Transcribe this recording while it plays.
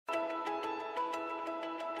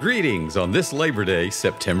Greetings on this Labor Day,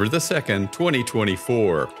 September the 2nd,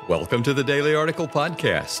 2024. Welcome to the Daily Article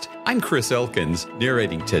Podcast. I'm Chris Elkins,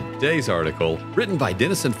 narrating today's article, written by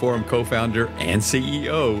Denison Forum co-founder and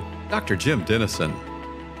CEO, Dr. Jim Denison.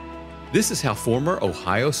 This is how former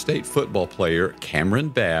Ohio State football player Cameron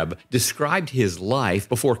Babb described his life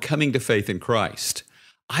before coming to faith in Christ.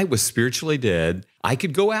 I was spiritually dead. I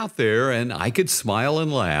could go out there and I could smile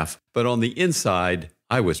and laugh, but on the inside,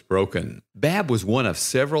 I was broken. Babb was one of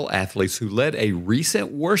several athletes who led a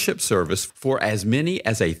recent worship service for as many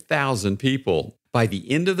as 1,000 people. By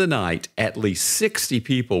the end of the night, at least 60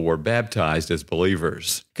 people were baptized as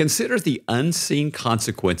believers. Consider the unseen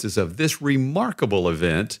consequences of this remarkable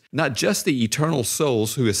event, not just the eternal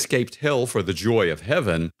souls who escaped hell for the joy of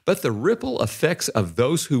heaven, but the ripple effects of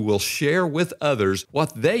those who will share with others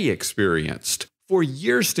what they experienced. For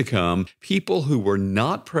years to come, people who were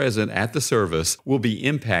not present at the service will be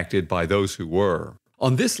impacted by those who were.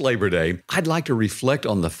 On this Labor Day, I'd like to reflect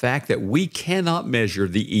on the fact that we cannot measure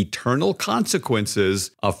the eternal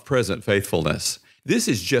consequences of present faithfulness. This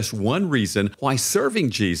is just one reason why serving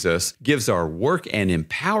Jesus gives our work an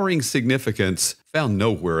empowering significance found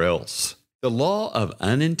nowhere else. The law of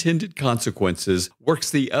unintended consequences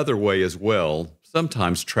works the other way as well,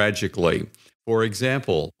 sometimes tragically. For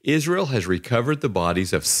example, Israel has recovered the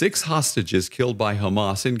bodies of 6 hostages killed by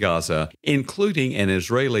Hamas in Gaza, including an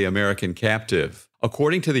Israeli-American captive.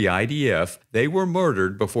 According to the IDF, they were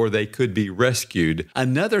murdered before they could be rescued,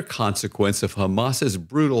 another consequence of Hamas's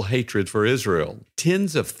brutal hatred for Israel.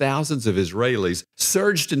 Tens of thousands of Israelis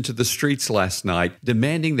surged into the streets last night,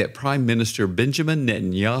 demanding that Prime Minister Benjamin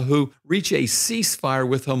Netanyahu reach a ceasefire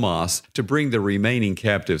with Hamas to bring the remaining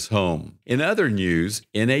captives home. In other news,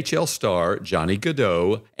 NHL star Johnny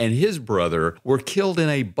Gaudreau and his brother were killed in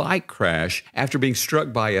a bike crash after being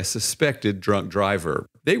struck by a suspected drunk driver.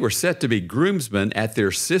 They were set to be groomsmen at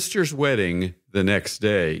their sister's wedding the next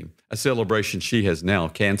day, a celebration she has now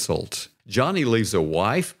canceled. Johnny leaves a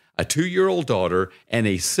wife, a 2-year-old daughter, and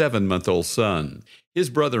a 7-month-old son.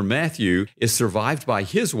 His brother Matthew is survived by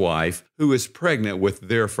his wife, who is pregnant with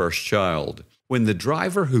their first child. When the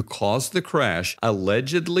driver who caused the crash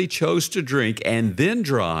allegedly chose to drink and then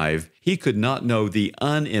drive, he could not know the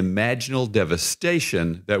unimaginable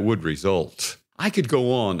devastation that would result. I could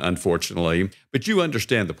go on, unfortunately, but you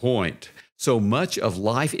understand the point. So much of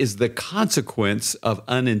life is the consequence of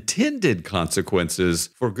unintended consequences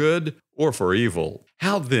for good or for evil.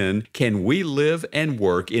 How then can we live and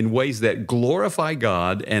work in ways that glorify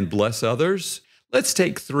God and bless others? Let's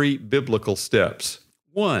take 3 biblical steps.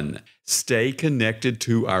 1. Stay connected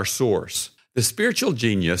to our source. The spiritual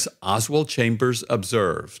genius Oswald Chambers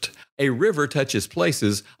observed, "A river touches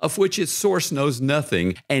places of which its source knows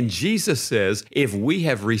nothing, and Jesus says, if we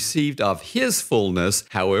have received of His fullness,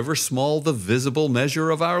 however small the visible measure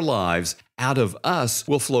of our lives, out of us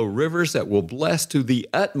will flow rivers that will bless to the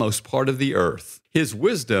utmost part of the earth." His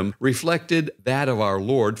wisdom reflected that of our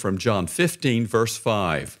Lord from John 15, verse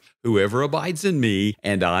 5. "Whoever abides in me,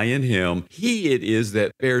 and I in him, he it is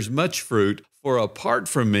that bears much fruit, for apart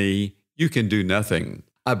from me, you can do nothing."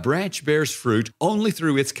 A branch bears fruit only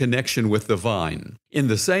through its connection with the vine. In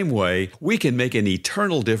the same way, we can make an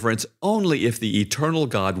eternal difference only if the eternal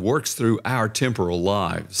God works through our temporal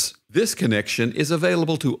lives. This connection is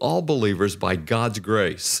available to all believers by God's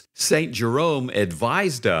grace. St. Jerome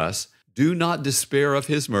advised us, "Do not despair of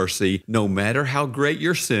His mercy, no matter how great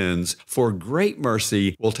your sins, for great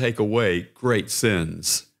mercy will take away great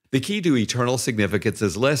sins." The key to eternal significance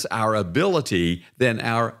is less our ability than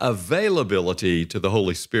our availability to the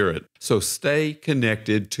Holy Spirit. So stay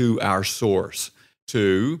connected to our source.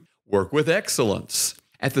 2. Work with excellence.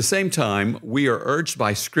 At the same time, we are urged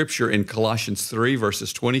by Scripture in Colossians 3,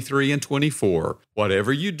 verses 23 and 24.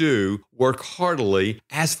 "Whatever you do, work heartily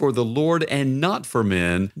as for the Lord and not for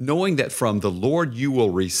men, knowing that from the Lord you will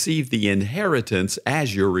receive the inheritance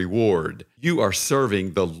as your reward." You are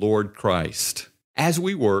serving the Lord Christ. As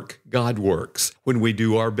we work, God works. When we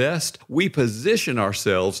do our best, we position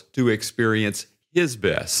ourselves to experience His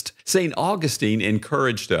best. St. Augustine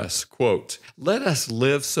encouraged us, quote, "Let us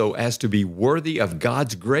live so as to be worthy of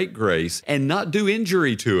God's great grace and not do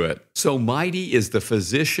injury to it. So mighty is the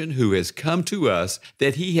physician who has come to us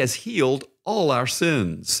that He has healed all our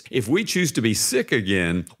sins. If we choose to be sick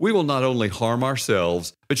again, we will not only harm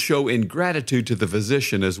ourselves, but show ingratitude to the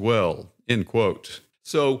physician as well." End quote.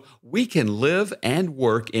 So we can live and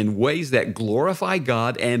work in ways that glorify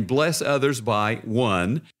God and bless others by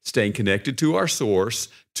 1. Staying connected to our source,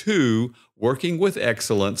 2. Working with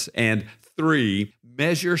excellence, and 3.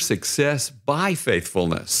 Measure success by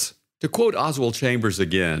faithfulness. To quote Oswald Chambers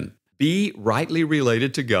again, Be rightly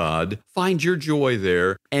related to God, find your joy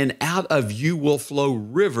there, and out of you will flow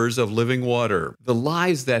rivers of living water. The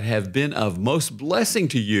lives that have been of most blessing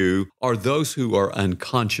to you are those who are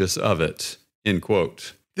unconscious of it." End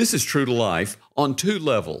quote. This is true to life on two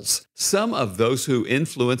levels. Some of those who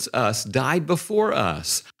influence us died before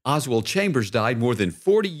us. Oswald Chambers died more than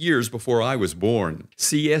 40 years before I was born.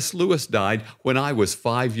 C.S. Lewis died when I was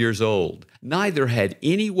 5 years old. Neither had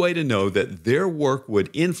any way to know that their work would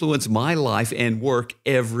influence my life and work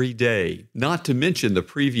every day, not to mention the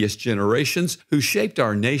previous generations who shaped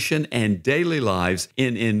our nation and daily lives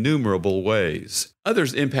in innumerable ways.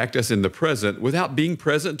 Others impact us in the present without being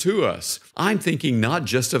present to us. I'm thinking not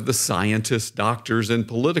just of the scientists, doctors, and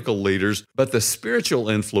political leaders, but the spiritual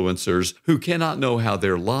influencers who cannot know how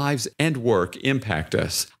their lives and work impact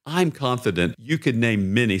us. I'm confident you could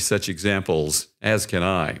name many such examples, as can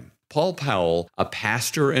I. Paul Powell, a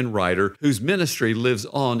pastor and writer whose ministry lives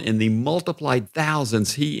on in the multiplied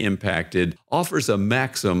thousands he impacted, offers a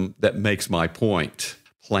maxim that makes my point.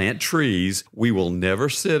 Plant trees we will never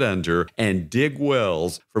sit under, and dig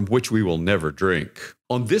wells from which we will never drink.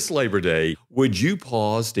 On this Labor Day, would you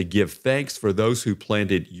pause to give thanks for those who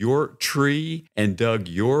planted your tree and dug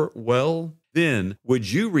your well? Then, would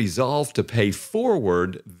you resolve to pay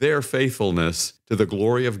forward their faithfulness to the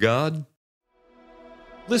glory of God?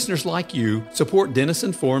 Listeners like you support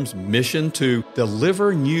Denison Forum's mission to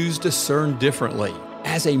deliver news discerned differently.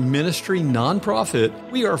 As a ministry nonprofit,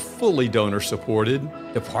 we are fully donor supported.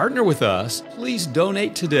 To partner with us, please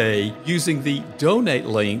donate today using the donate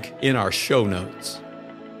link in our show notes.